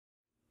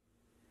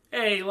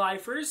Hey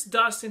lifers,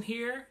 Dustin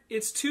here.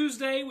 It's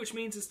Tuesday, which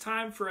means it's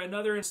time for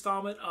another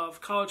installment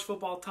of College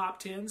Football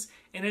Top 10s.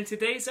 And in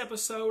today's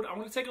episode, I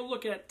want to take a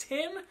look at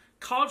 10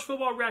 college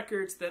football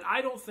records that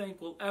I don't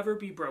think will ever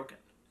be broken.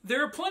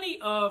 There are plenty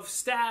of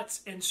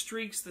stats and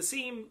streaks that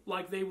seem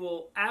like they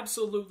will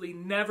absolutely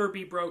never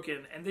be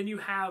broken, and then you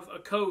have a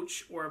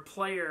coach or a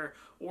player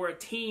or a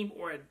team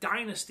or a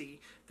dynasty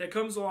that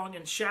comes along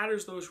and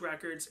shatters those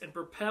records and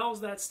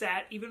propels that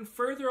stat even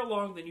further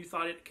along than you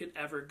thought it could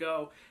ever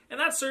go. And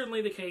that's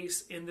certainly the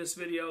case in this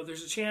video.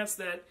 There's a chance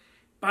that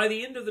by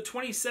the end of the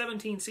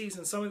 2017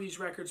 season, some of these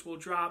records will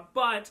drop,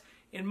 but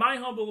in my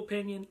humble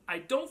opinion, I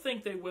don't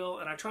think they will,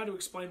 and I try to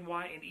explain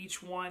why in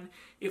each one.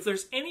 If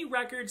there's any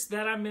records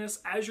that I miss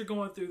as you're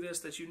going through this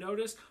that you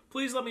notice,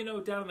 please let me know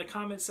down in the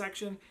comment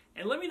section,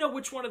 and let me know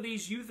which one of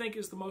these you think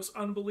is the most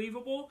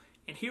unbelievable.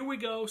 And here we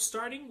go,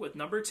 starting with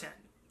number 10.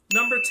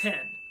 Number 10,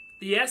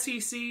 the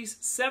SEC's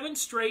 7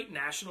 straight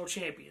national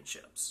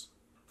championships.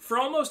 For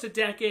almost a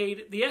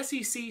decade, the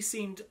SEC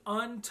seemed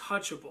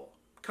untouchable.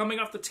 Coming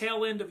off the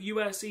tail end of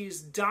USC's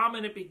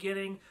dominant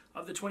beginning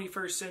of the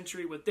 21st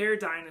century with their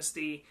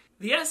dynasty,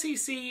 the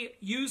SEC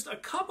used a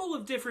couple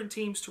of different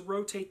teams to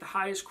rotate the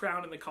highest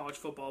crown in the college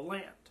football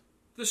land.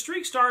 The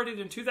streak started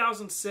in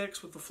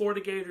 2006 with the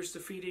Florida Gators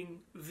defeating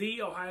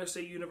The Ohio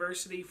State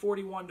University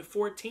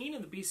 41-14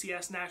 in the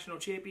BCS National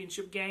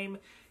Championship game,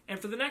 and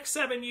for the next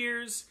 7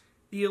 years,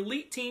 the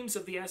elite teams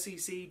of the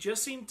SEC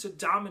just seemed to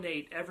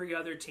dominate every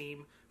other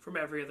team from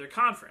every other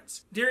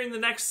conference. During the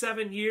next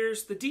 7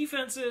 years, the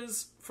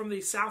defenses from the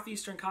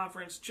Southeastern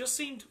Conference just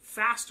seemed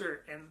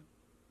faster and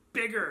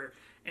bigger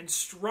and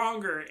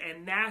stronger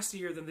and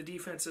nastier than the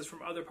defenses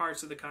from other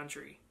parts of the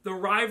country. The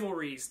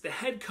rivalries, the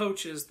head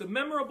coaches, the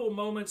memorable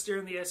moments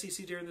during the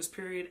SEC during this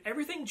period,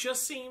 everything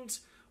just seemed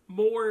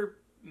more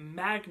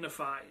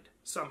magnified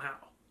somehow.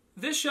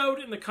 This showed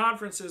in the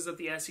conferences that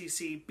the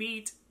SEC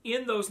beat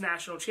in those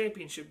national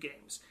championship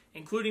games,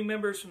 including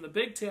members from the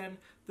Big Ten,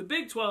 the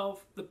Big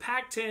 12, the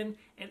Pac-10,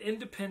 and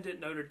independent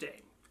Notre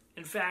Dame.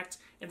 In fact,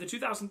 in the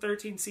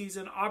 2013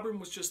 season, Auburn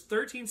was just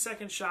 13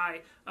 seconds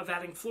shy of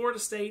adding Florida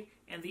State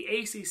and the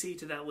ACC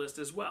to that list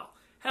as well.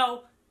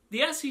 Hell,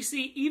 the SEC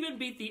even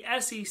beat the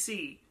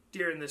SEC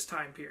during this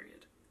time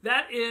period.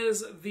 That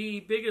is the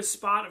biggest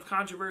spot of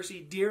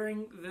controversy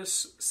during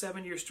this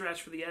 7-year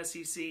stretch for the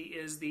SEC,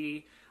 is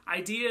the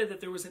idea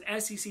that there was an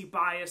SEC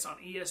bias on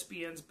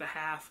ESPN's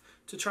behalf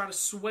to try to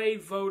sway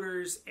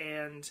voters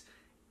and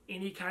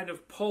any kind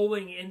of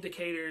polling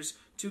indicators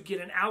to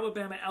get an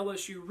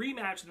Alabama-LSU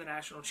rematch in the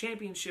national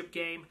championship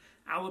game,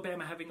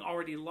 Alabama having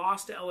already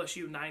lost to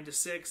LSU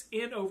 9-6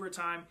 in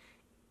overtime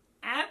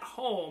at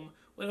home,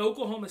 when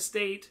Oklahoma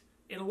State,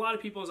 in a lot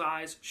of people's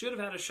eyes, should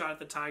have had a shot at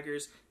the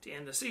Tigers to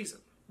end the season.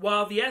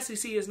 While the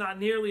SEC is not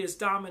nearly as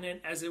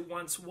dominant as it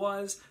once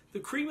was, the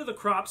cream of the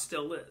crop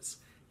still is.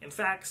 In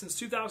fact, since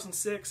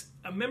 2006,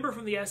 a member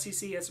from the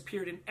SEC has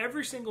appeared in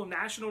every single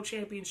national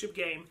championship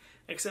game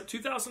except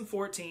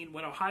 2014,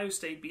 when Ohio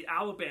State beat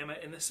Alabama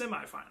in the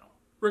semifinal.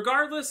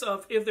 Regardless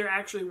of if there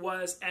actually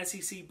was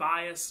SEC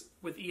bias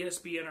with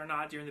ESPN or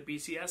not during the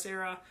BCS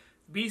era,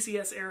 the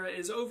BCS era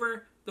is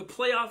over, the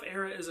playoff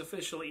era is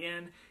officially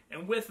in,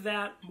 and with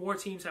that, more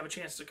teams have a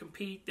chance to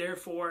compete.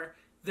 Therefore,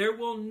 there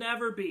will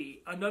never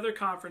be another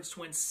conference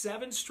to win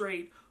 7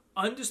 straight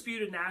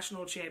undisputed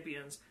national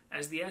champions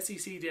as the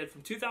SEC did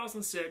from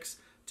 2006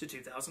 to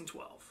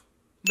 2012.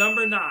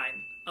 Number 9,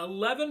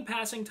 11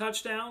 passing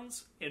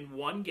touchdowns in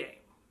one game.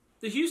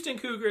 The Houston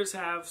Cougars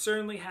have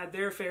certainly had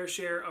their fair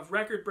share of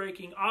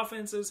record-breaking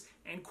offenses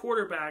and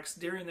quarterbacks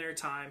during their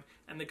time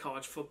in the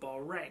college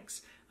football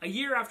ranks. A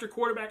year after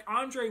quarterback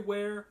Andre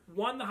Ware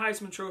won the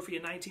Heisman Trophy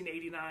in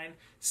 1989,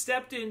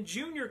 stepped in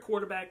junior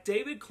quarterback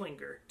David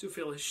Klinger to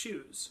fill his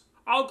shoes.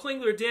 All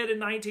Klingler did in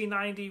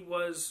 1990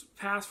 was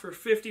pass for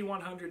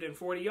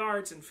 5,140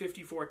 yards and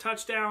 54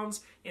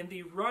 touchdowns in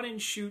the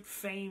run-and-shoot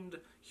famed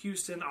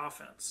Houston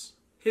offense.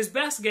 His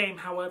best game,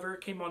 however,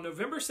 came on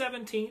November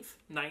 17th,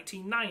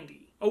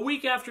 1990. A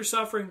week after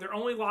suffering their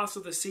only loss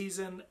of the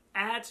season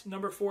at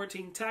number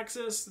 14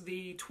 Texas,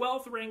 the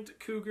 12th-ranked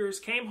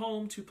Cougars came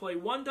home to play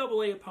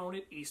 1AA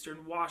opponent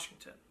Eastern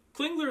Washington.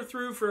 Klingler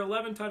threw for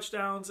 11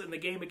 touchdowns in the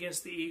game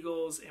against the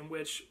Eagles, in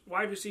which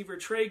wide receiver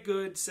Trey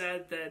Good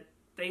said that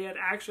they had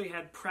actually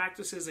had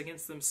practices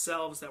against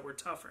themselves that were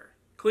tougher.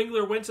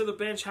 Klingler went to the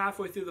bench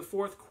halfway through the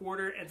fourth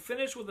quarter and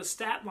finished with a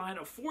stat line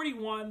of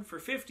 41 for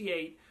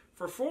 58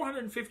 for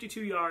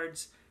 452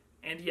 yards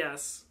and,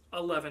 yes,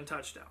 11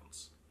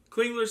 touchdowns.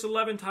 Klingler's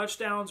 11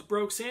 touchdowns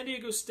broke San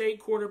Diego State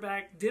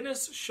quarterback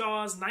Dennis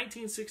Shaw's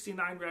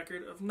 1969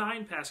 record of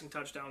 9 passing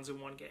touchdowns in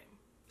one game.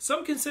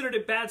 Some considered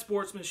it bad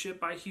sportsmanship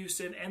by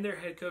Houston and their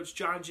head coach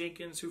John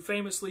Jenkins, who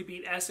famously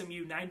beat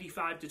SMU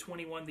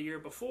 95-21 the year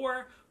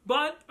before,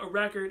 but a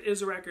record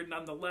is a record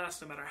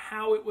nonetheless, no matter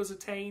how it was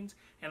attained,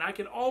 and I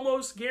can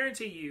almost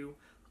guarantee you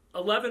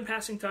 11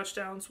 passing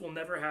touchdowns will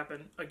never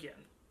happen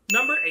again.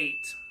 Number 8,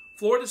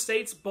 Florida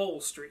State's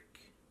bowl streak.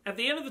 At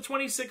the end of the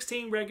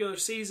 2016 regular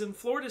season,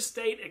 Florida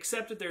State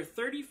accepted their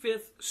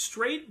 35th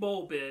straight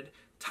bowl bid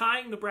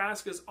tying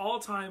Nebraska's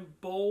all-time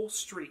bowl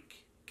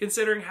streak.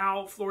 Considering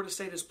how Florida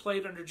State has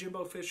played under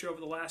Jimbo Fisher over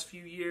the last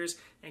few years,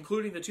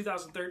 including the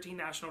 2013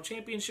 National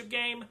Championship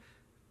game,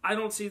 I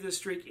don't see this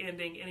streak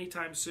ending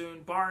anytime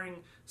soon,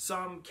 barring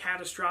some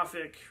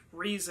catastrophic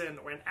reason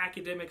or an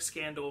academic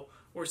scandal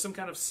or some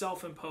kind of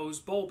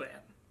self-imposed bowl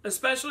ban.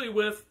 Especially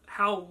with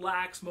how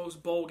lax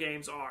most bowl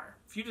games are.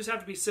 If you just have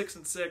to be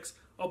 6-6,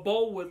 a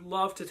bowl would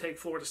love to take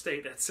Florida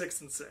State at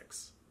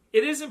 6-6.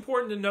 It is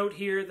important to note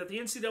here that the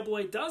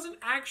NCAA doesn't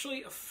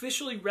actually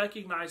officially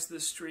recognize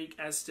this streak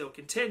as still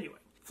continuing.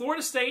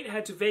 Florida State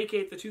had to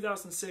vacate the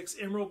 2006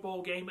 Emerald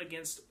Bowl game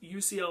against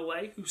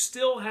UCLA, who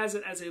still has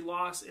it as a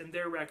loss in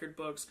their record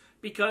books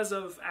because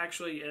of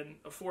actually an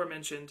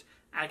aforementioned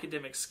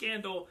academic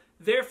scandal.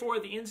 Therefore,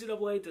 the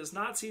NCAA does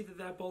not see that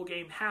that bowl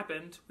game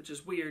happened, which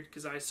is weird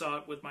because I saw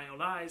it with my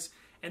own eyes,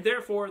 and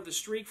therefore the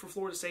streak for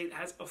Florida State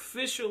has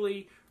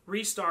officially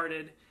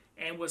restarted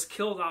and was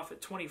killed off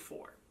at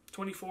 24.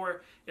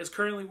 24 is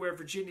currently where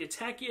Virginia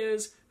Tech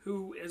is,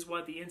 who is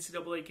what the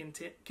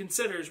NCAA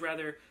considers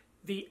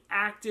the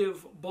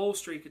active bowl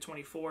streak of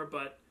 24,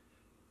 but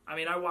I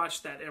mean, I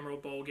watched that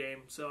Emerald Bowl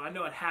game, so I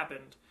know it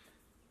happened,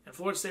 and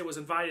Florida State was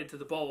invited to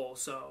the bowl,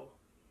 so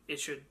it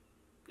should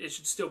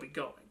still be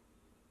going.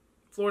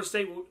 Florida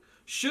State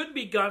should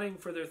be gunning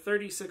for their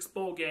 36th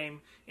bowl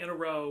game in a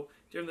row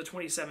during the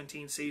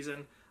 2017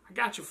 season. I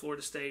got you,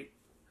 Florida State.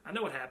 I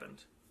know what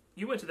happened.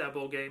 You went to that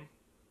bowl game.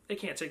 They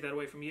can't take that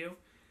away from you.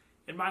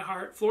 In my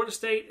heart, Florida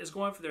State is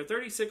going for their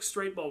 36th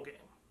straight bowl game.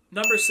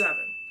 Number 7.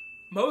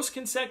 Most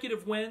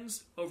consecutive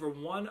wins over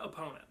one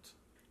opponent.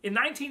 In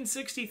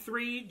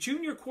 1963,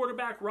 junior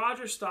quarterback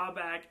Roger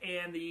Staubach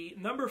and the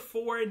number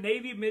 4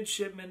 Navy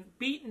midshipmen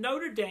beat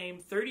Notre Dame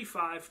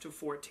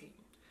 35-14.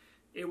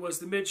 It was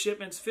the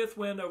midshipmen's 5th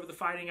win over the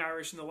Fighting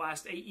Irish in the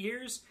last 8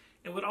 years,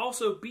 and would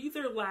also be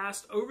their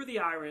last over the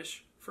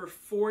Irish for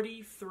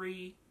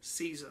 43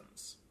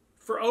 seasons.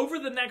 For over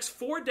the next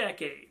 4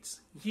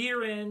 decades,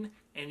 year in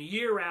and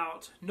year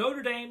out,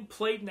 Notre Dame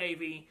played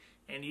Navy,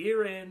 and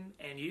year in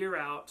and year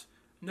out,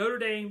 Notre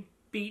Dame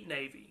beat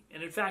Navy.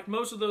 And in fact,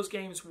 most of those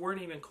games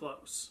weren't even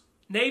close.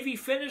 Navy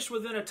finished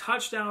within a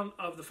touchdown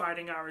of the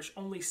Fighting Irish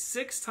only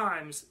 6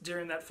 times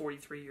during that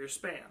 43-year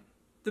span.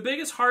 The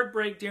biggest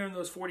heartbreak during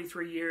those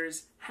 43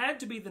 years had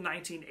to be the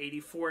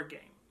 1984 game.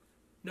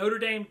 Notre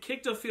Dame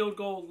kicked a field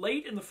goal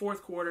late in the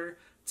 4th quarter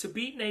to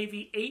beat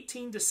Navy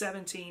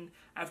 18-17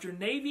 after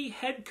Navy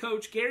head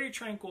coach Gary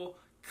Tranquill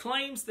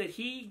claims that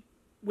he,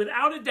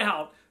 without a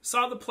doubt,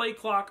 saw the play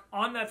clock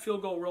on that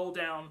field goal roll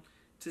down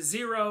to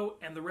 0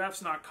 and the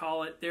refs not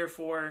call it.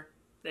 Therefore,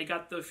 they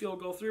got the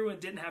field goal through and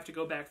didn't have to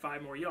go back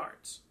 5 more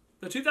yards.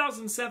 The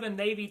 2007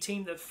 Navy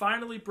team that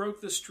finally broke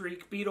the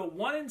streak beat a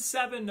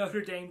 1-7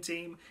 Notre Dame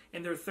team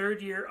in their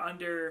 3rd year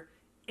under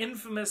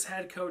infamous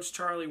head coach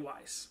Charlie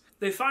Weiss.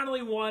 They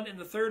finally won in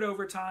the 3rd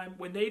overtime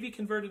when Navy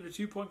converted a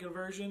 2-point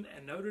conversion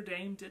and Notre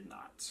Dame did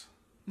not.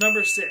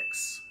 Number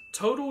 6.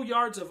 Total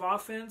yards of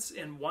offense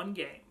in one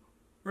game.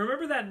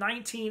 Remember that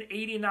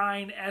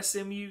 1989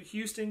 SMU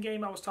Houston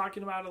game I was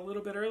talking about a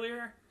little bit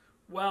earlier?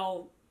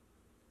 Well,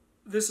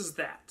 this is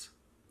that.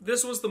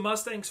 This was the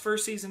Mustangs'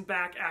 first season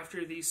back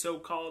after the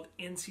so-called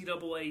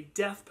NCAA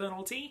death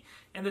penalty,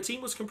 and the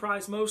team was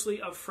comprised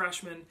mostly of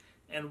freshmen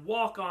and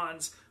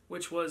walk-ons,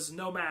 which was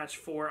no match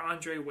for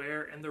Andre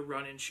Ware and the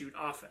run-and-shoot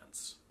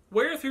offense.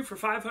 Ware threw for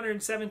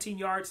 517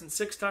 yards and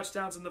 6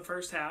 touchdowns in the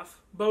first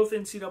half, both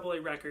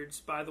NCAA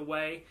records, by the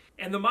way,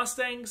 and the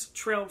Mustangs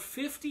trailed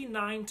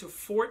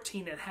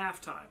 59-14 at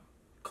halftime.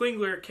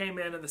 Klingler came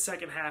in the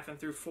second half and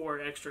threw 4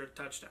 extra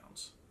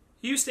touchdowns.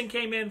 Houston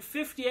came in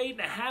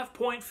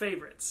 58.5-point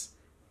favorites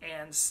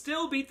and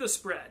still beat the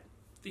spread.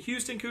 The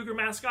Houston Cougar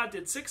mascot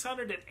did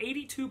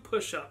 682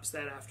 push-ups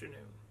that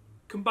afternoon.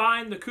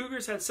 Combined, the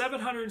Cougars had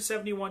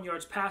 771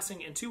 yards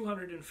passing and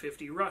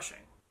 250 rushing.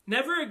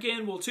 Never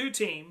again will 2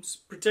 teams,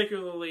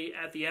 particularly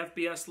at the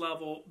FBS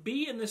level,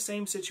 be in the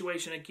same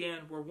situation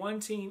again where one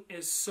team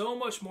is so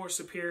much more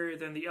superior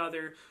than the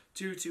other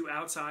due to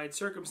outside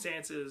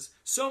circumstances,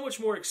 so much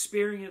more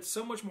experienced,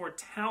 so much more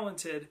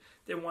talented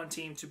than one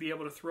team to be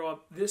able to throw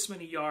up this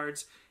many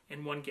yards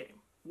in one game.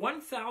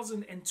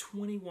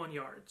 1,021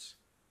 yards.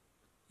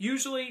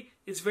 Usually,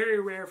 it's very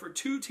rare for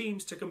 2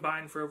 teams to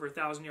combine for over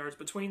 1,000 yards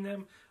between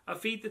them, a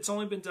feat that's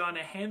only been done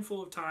a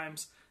handful of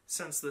times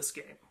since this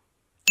game.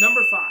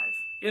 Number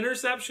 5,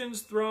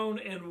 interceptions thrown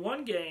in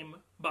one game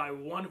by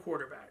one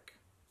quarterback.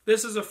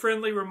 This is a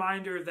friendly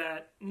reminder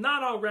that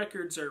not all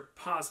records are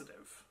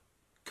positive.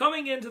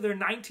 Coming into their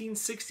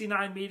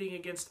 1969 meeting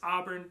against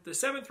Auburn, the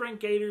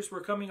 7th-ranked Gators were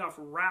coming off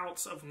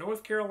routs of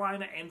North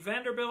Carolina and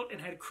Vanderbilt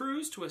and had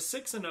cruised to a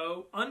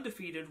 6-0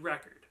 undefeated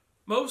record.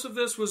 Most of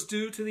this was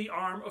due to the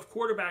arm of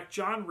quarterback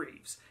John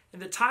Reeves,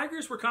 and the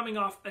Tigers were coming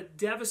off a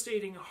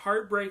devastating,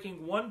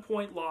 heartbreaking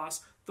 1-point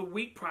loss the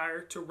week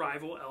prior to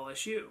rival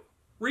LSU.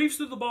 Reeves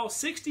threw the ball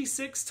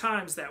 66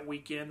 times that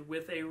weekend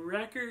with a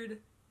record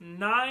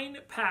 9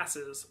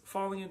 passes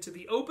falling into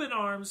the open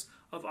arms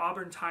of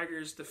Auburn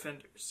Tigers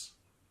defenders.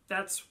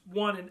 That's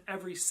 1 in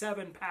every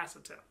 7 pass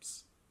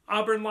attempts.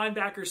 Auburn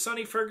linebacker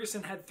Sonny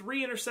Ferguson had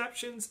 3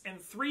 interceptions, and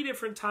 3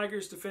 different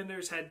Tigers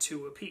defenders had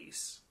 2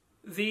 apiece.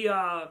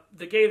 The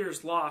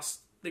Gators lost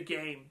the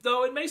game,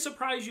 though it may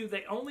surprise you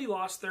they only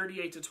lost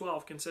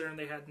 38-12 considering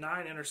they had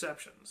 9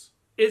 interceptions.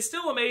 It's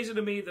still amazing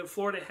to me that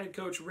Florida head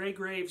coach Ray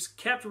Graves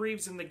kept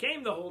Reeves in the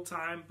game the whole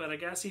time, but I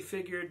guess he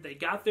figured they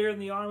got there in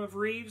the arm of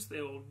Reeves,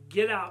 they'll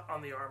get out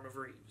on the arm of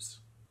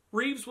Reeves.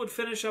 Reeves would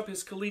finish up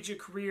his collegiate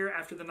career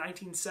after the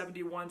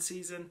 1971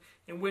 season,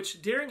 in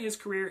which during his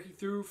career he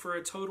threw for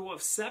a total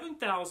of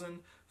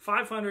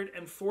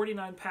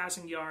 7,549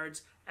 passing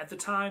yards, at the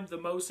time the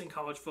most in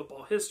college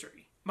football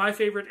history. My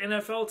favorite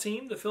NFL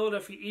team, the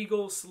Philadelphia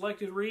Eagles,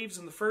 selected Reeves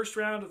in the first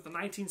round of the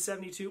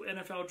 1972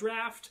 NFL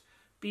Draft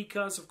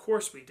because, of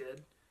course we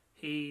did.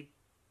 He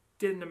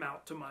didn't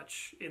amount to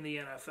much in the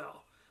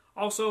NFL.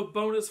 Also,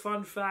 bonus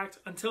fun fact,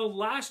 until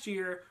last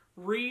year,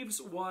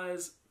 Reeves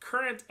was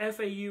current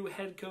FAU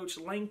head coach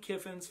Lane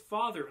Kiffin's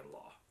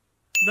father-in-law.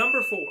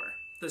 Number 4,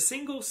 the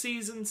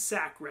single-season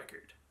sack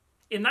record.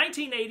 In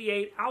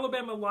 1988,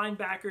 Alabama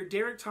linebacker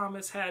Derek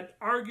Thomas had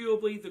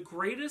arguably the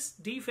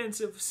greatest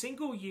defensive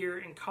single year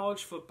in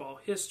college football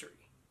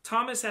history.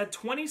 Thomas had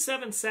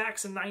 27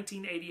 sacks in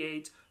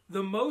 1988,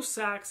 the most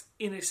sacks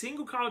in a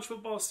single college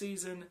football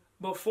season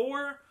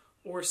before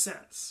or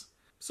since.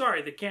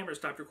 Sorry, the camera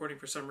stopped recording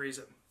for some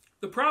reason.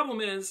 The problem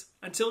is,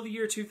 until the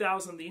year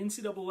 2000, the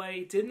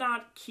NCAA did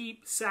not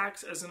keep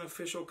sacks as an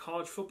official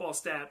college football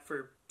stat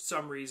for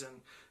some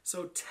reason.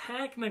 So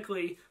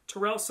technically,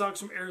 Terrell Suggs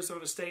from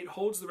Arizona State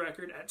holds the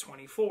record at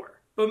 24.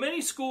 But many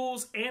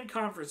schools and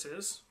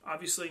conferences,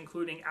 obviously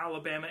including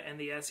Alabama and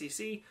the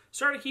SEC,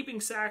 started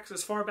keeping sacks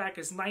as far back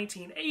as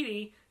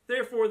 1980.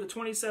 Therefore, the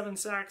 27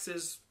 sacks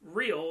is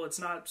real. It's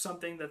not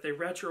something that they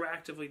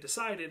retroactively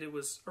decided. It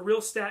was a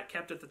real stat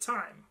kept at the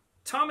time.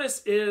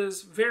 Thomas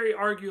is very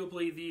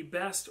arguably the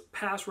best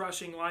pass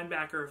rushing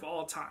linebacker of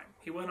all time.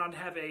 He went on to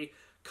have a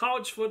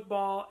college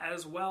football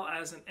as well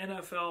as an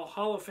NFL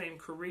Hall of Fame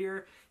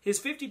career. His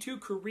 52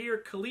 career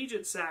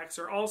collegiate sacks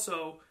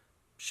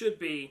should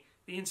be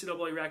the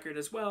NCAA record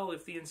as well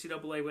if the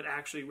NCAA would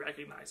actually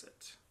recognize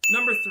it.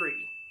 Number 3,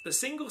 the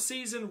single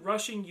season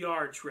rushing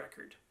yards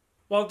record.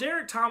 While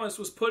Derek Thomas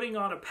was putting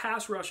on a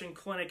pass rushing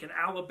clinic in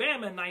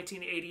Alabama in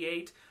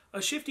 1988,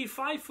 a shifty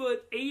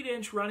 5',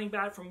 8" running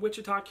back from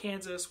Wichita,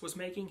 Kansas was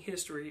making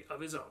history of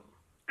his own.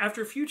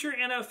 After future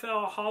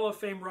NFL Hall of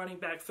Fame running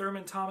back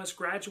Thurman Thomas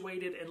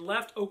graduated and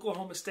left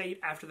Oklahoma State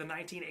after the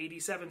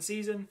 1987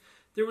 season,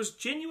 there was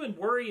genuine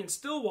worry in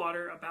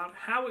Stillwater about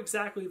how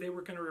exactly they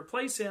were going to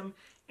replace him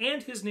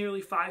and his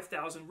nearly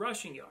 5,000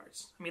 rushing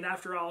yards. I mean,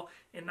 after all,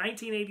 in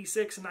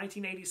 1986 and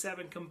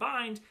 1987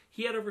 combined,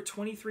 he had over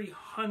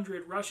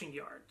 2,300 rushing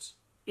yards.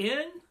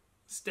 In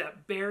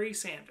stepped Barry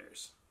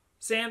Sanders.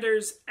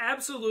 Sanders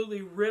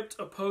absolutely ripped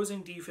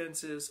opposing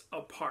defenses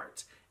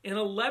apart. In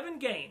 11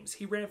 games,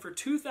 he ran for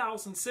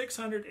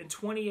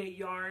 2,628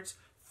 yards,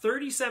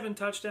 37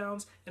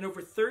 touchdowns, and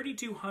over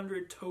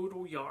 3,200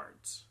 total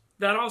yards.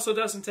 That also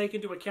doesn't take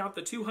into account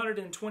the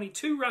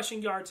 222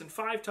 rushing yards and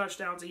 5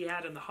 touchdowns he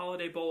had in the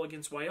Holiday Bowl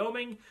against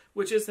Wyoming,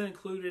 which isn't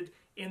included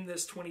in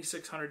this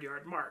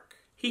 2,600-yard mark.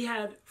 He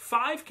had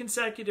 5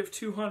 consecutive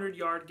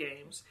 200-yard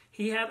games.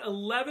 He had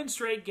 11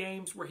 straight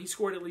games where he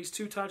scored at least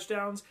 2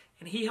 touchdowns,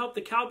 and he helped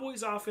the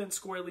Cowboys offense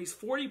score at least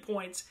 40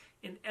 points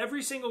in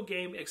every single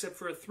game except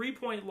for a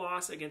 3-point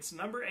loss against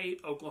number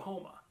 8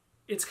 Oklahoma.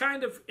 It's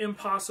kind of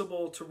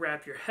impossible to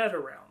wrap your head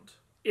around.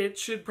 It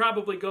should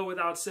probably go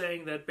without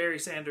saying that Barry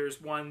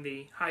Sanders won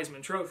the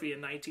Heisman Trophy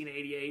in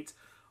 1988.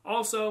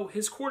 Also,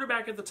 his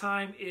quarterback at the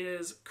time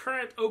is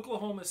current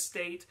Oklahoma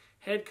State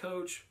head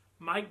coach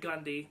Mike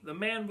Gundy, the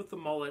man with the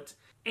mullet,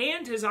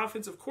 and his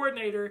offensive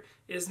coordinator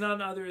is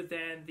none other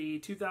than the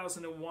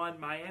 2001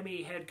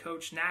 Miami head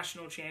coach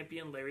national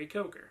champion Larry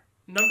Coker.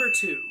 Number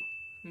 2,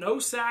 no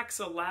sacks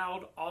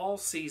allowed all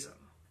season.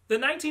 The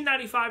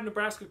 1995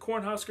 Nebraska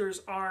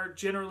Cornhuskers are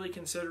generally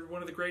considered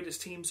one of the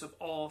greatest teams of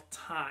all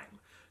time.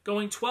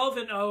 Going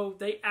 12-0,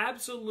 they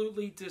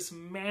absolutely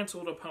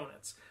dismantled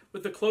opponents.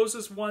 With the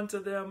closest one to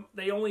them,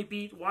 they only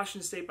beat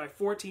Washington State by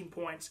 14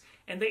 points,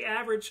 and they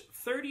averaged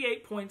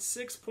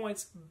 38.6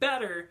 points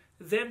better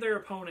than their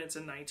opponents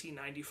in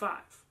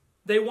 1995.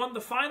 They won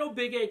the final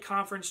Big 8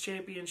 Conference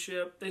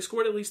Championship. They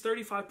scored at least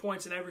 35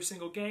 points in every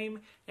single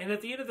game, and at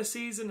the end of the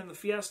season in the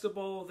Fiesta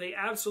Bowl, they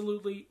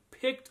absolutely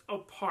picked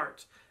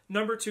apart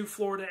number 2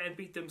 Florida and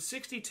beat them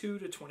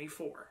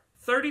 62-24.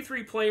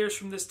 33 players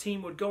from this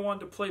team would go on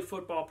to play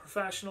football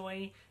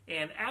professionally,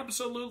 and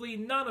absolutely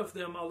none of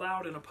them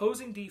allowed an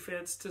opposing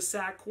defense to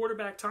sack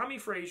quarterback Tommy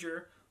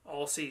Frazier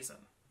all season.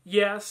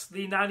 Yes,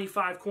 the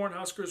 95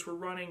 Cornhuskers were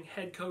running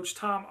head coach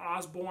Tom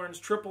Osborne's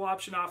triple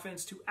option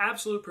offense to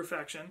absolute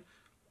perfection,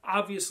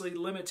 obviously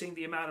limiting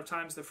the amount of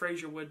times that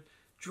Frazier would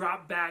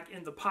drop back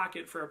in the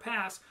pocket for a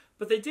pass,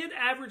 but they did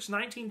average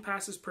 19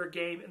 passes per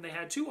game, and they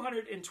had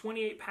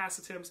 228 pass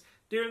attempts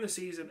during the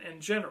season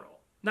in general.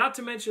 Not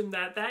to mention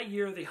that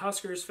year the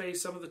Huskers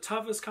faced some of the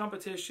toughest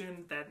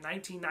competition that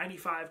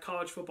 1995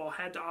 college football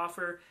had to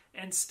offer,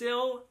 and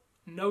still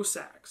no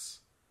sacks.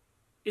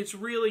 It's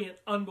really an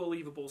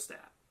unbelievable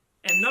stat.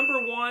 And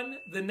number 1,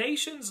 the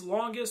nation's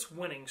longest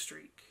winning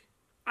streak.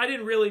 I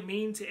didn't really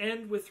mean to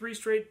end with 3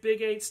 straight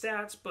Big 8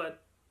 stats,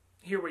 but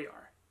here we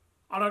are.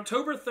 On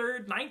October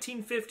 3rd,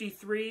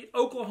 1953,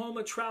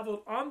 Oklahoma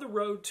traveled on the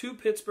road to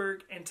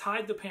Pittsburgh and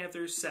tied the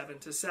Panthers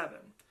 7-7.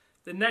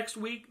 The next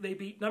week, they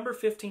beat number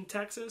 15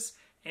 Texas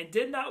and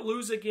did not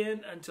lose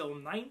again until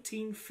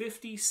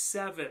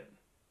 1957.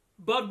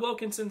 Bud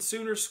Wilkinson's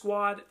Sooners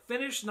squad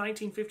finished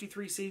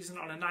 1953 season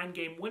on a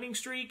 9-game winning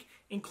streak,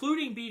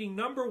 including beating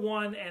number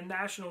 1 and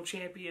national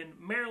champion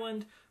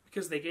Maryland,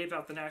 because they gave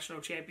out the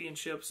national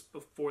championships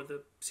before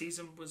the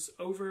season was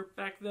over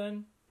back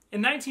then.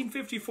 In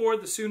 1954,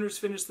 the Sooners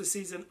finished the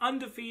season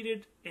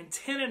undefeated and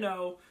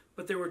 10-0,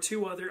 but there were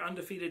 2 other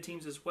undefeated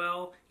teams as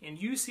well, in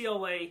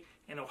UCLA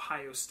and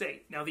Ohio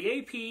State. Now, the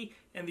AP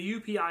and the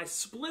UPI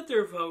split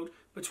their vote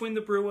between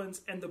the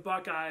Bruins and the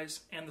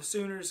Buckeyes, and the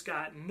Sooners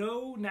got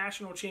no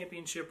national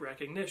championship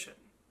recognition.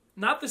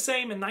 Not the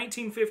same in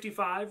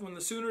 1955, when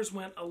the Sooners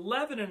went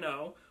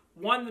 11-0,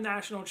 won the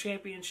national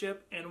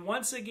championship, and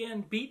once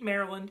again beat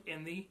Maryland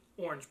in the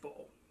Orange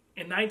Bowl.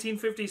 In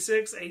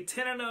 1956, a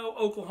 10-0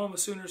 Oklahoma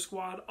Sooners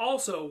squad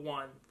also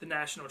won the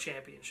national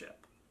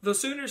championship. The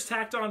Sooners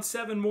tacked on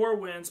 7 more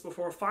wins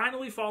before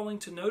finally falling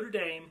to Notre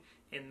Dame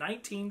in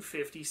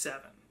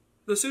 1957.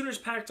 The Sooners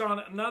packed on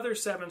another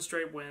 7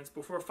 straight wins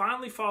before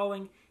finally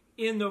falling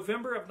in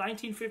November of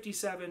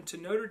 1957 to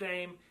Notre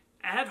Dame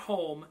at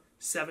home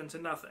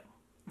 7-0.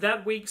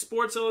 That week,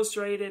 Sports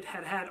Illustrated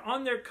had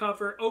on their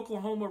cover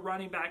Oklahoma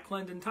running back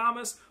Clendon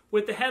Thomas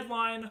with the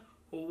headline,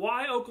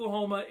 "Why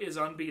Oklahoma is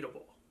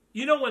Unbeatable."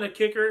 You know when a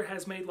kicker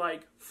has made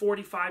like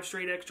 45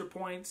 straight extra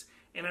points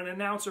and an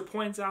announcer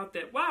points out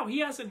that, wow, he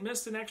hasn't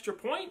missed an extra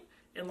point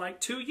in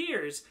like 2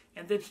 years,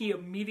 and then he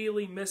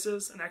immediately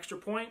misses an extra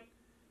point?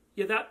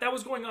 Yeah, that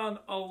was going on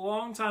a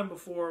long time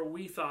before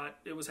we thought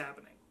it was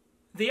happening.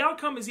 The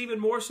outcome is even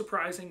more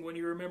surprising when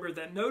you remember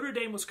that Notre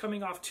Dame was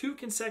coming off 2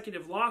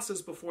 consecutive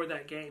losses before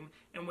that game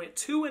and went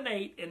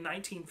 2-8 in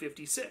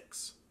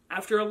 1956.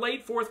 After a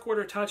late fourth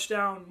quarter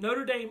touchdown,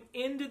 Notre Dame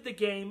ended the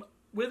game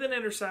with an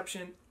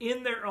interception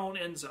in their own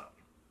end zone.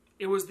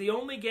 It was the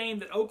only game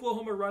that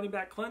Oklahoma running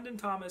back Clendon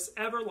Thomas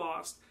ever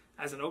lost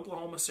as an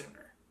Oklahoma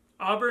Sooner.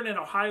 Auburn and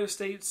Ohio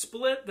State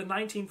split the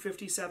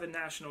 1957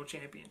 national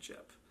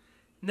championship.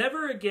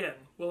 Never again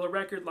will a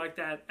record like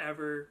that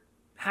ever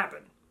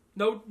happen.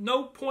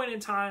 No point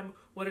in time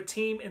when a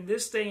team in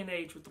this day and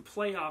age with the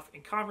playoff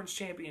and conference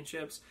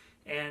championships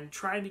and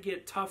trying to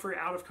get tougher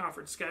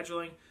out-of-conference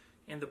scheduling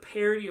and the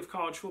parity of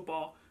college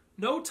football,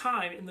 no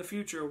time in the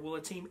future will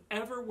a team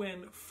ever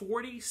win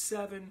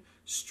 47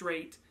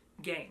 straight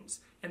games.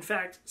 In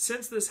fact,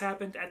 since this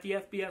happened at the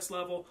FBS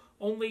level,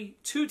 only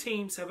 2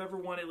 teams have ever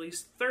won at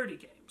least 30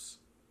 games.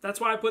 That's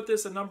why I put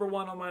this at number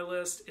 1 on my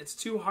list. It's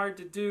too hard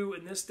to do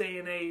in this day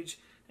and age,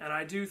 and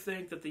I do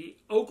think that the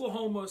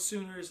Oklahoma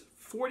Sooners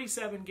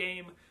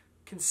 47-game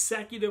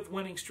consecutive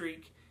winning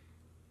streak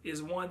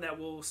is one that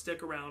will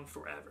stick around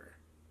forever.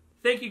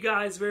 Thank you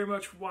guys very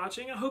much for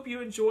watching. I hope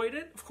you enjoyed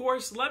it. Of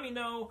course, let me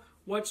know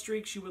what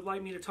streaks you would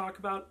like me to talk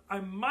about. I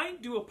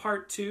might do a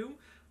part 2.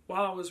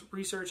 While I was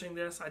researching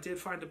this, I did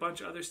find a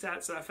bunch of other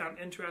stats that I found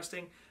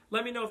interesting.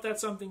 Let me know if that's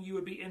something you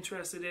would be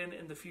interested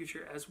in the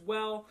future as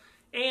well.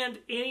 And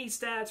any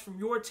stats from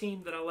your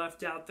team that I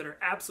left out that are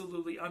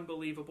absolutely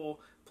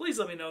unbelievable, please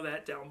let me know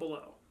that down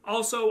below.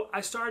 Also,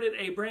 I started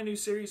a brand new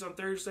series on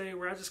Thursday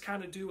where I just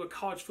kind of do a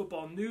college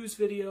football news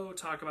video,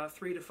 talk about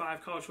 3 to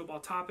 5 college football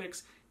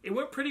topics. It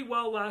went pretty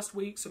well last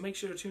week, so make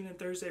sure to tune in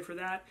Thursday for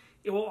that.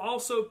 It will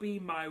also be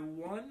my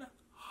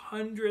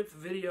 100th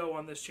video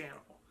on this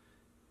channel,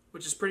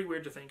 which is pretty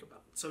weird to think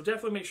about. So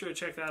definitely make sure to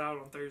check that out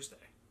on Thursday.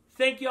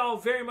 Thank you all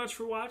very much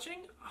for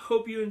watching. I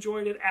hope you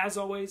enjoyed it. As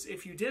always,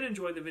 if you did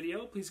enjoy the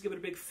video, please give it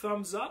a big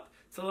thumbs up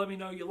to let me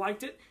know you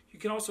liked it. You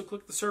can also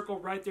click the circle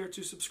right there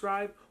to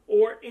subscribe,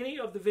 or any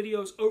of the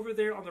videos over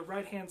there on the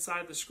right-hand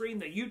side of the screen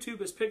that YouTube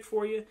has picked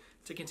for you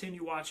to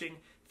continue watching.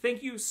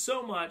 Thank you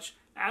so much,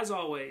 as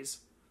always.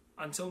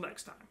 Until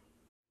next time.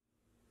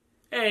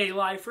 Hey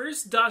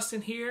lifers,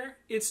 Dustin here.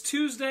 It's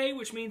Tuesday,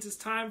 which means it's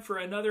time for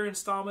another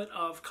installment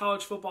of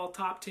College Football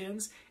Top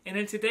 10s. And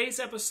in today's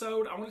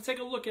episode, I want to take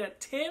a look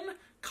at 10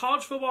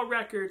 college football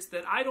records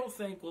that I don't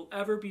think will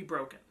ever be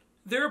broken.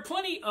 There are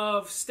plenty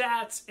of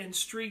stats and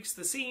streaks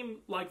that seem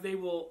like they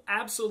will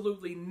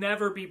absolutely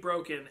never be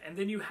broken, and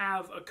then you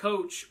have a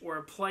coach or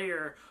a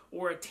player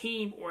or a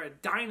team or a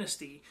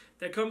dynasty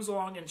that comes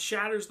along and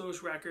shatters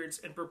those records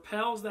and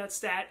propels that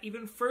stat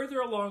even further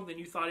along than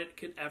you thought it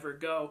could ever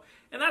go.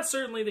 And that's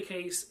certainly the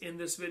case in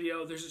this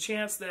video. There's a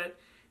chance that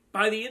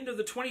by the end of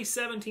the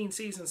 2017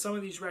 season, some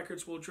of these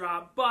records will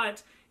drop,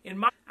 but in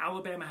my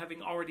Alabama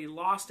having already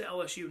lost to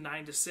LSU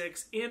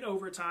 9-6 in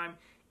overtime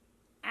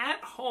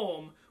at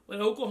home, when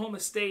Oklahoma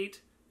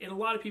State, in a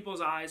lot of people's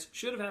eyes,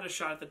 should have had a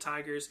shot at the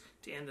Tigers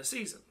to end the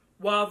season.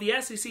 While the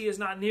SEC is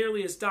not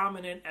nearly as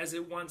dominant as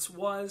it once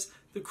was,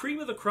 the cream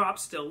of the crop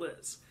still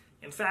is.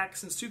 In fact,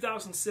 since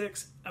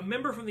 2006, a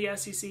member from the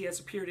SEC has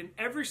appeared in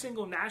every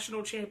single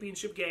national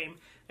championship game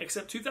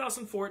except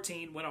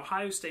 2014 when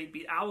Ohio State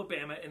beat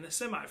Alabama in the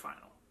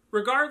semifinal.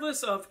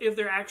 Regardless of if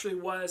there actually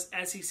was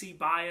SEC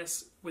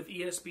bias with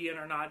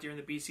ESPN or not during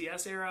the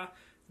BCS era,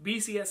 the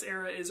BCS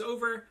era is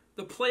over,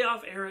 the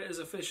playoff era is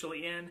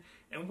officially in,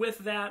 and with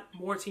that,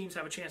 more teams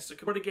have a chance to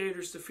compete. The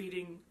Gators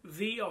defeating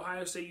The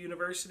Ohio State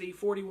University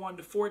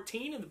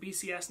 41-14 in the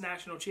BCS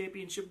National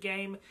Championship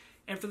game,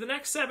 and for the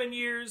next 7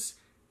 years,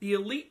 the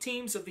elite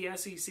teams of the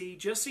SEC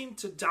just seemed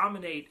to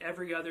dominate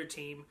every other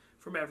team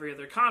from every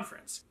other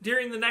conference.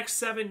 During the next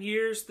 7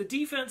 years, the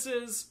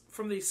defenses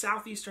from the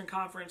Southeastern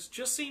Conference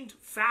just seemed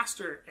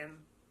faster and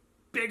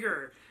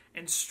bigger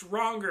and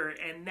stronger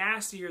and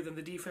nastier than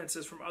the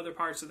defenses from other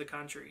parts of the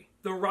country.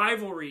 The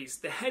rivalries,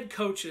 the head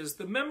coaches,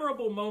 the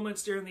memorable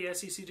moments during the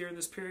SEC during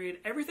this period,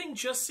 everything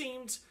just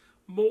seemed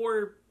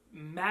more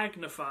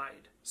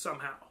magnified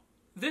somehow.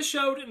 This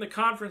showed in the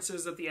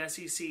conferences that the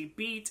SEC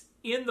beat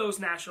in those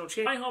national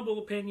championships. In my humble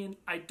opinion,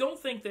 I don't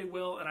think they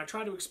will, and I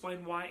try to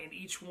explain why in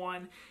each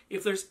one.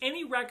 If there's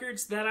any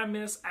records that I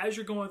miss as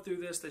you're going through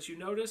this that you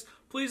notice,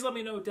 please let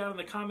me know down in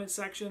the comment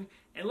section,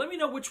 and let me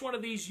know which one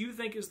of these you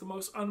think is the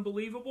most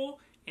unbelievable.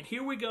 And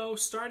here we go,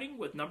 starting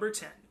with number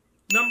 10.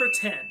 Number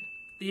 10,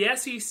 the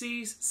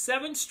SEC's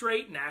 7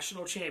 straight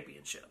national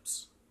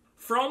championships.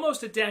 For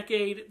almost a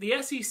decade,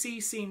 the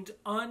SEC seemed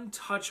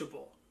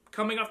untouchable.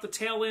 Coming off the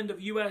tail end of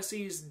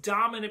USC's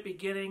dominant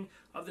beginning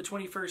of the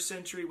 21st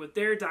century with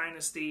their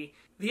dynasty,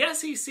 the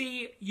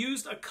SEC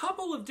used a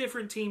couple of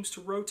different teams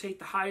to rotate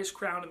the highest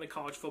crown in the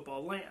college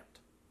football land.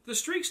 The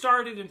streak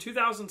started in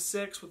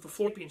 2006 with the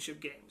Florida Championship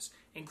games,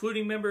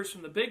 including members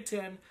from the Big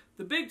Ten,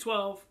 the Big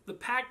 12, the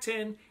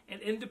Pac-10,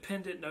 and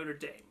independent Notre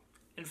Dame.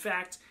 In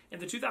fact,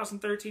 in the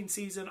 2013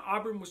 season,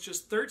 Auburn was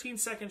just 13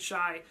 seconds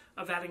shy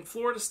of adding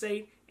Florida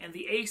State and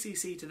the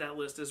ACC to that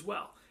list as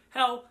well.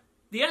 Hell,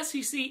 the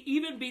SEC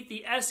even beat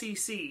the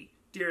SEC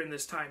during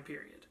this time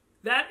period.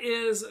 That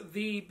is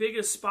the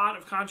biggest spot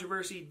of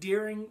controversy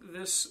during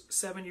this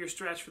 7-year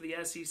stretch for the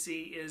SEC,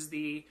 is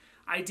the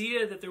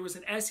idea that there was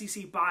an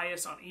SEC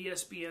bias on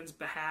ESPN's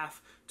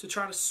behalf to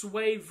try to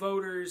sway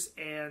voters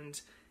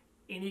and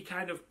any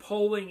kind of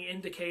polling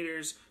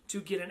indicators to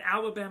get an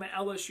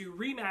Alabama-LSU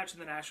rematch in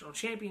the national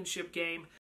championship game.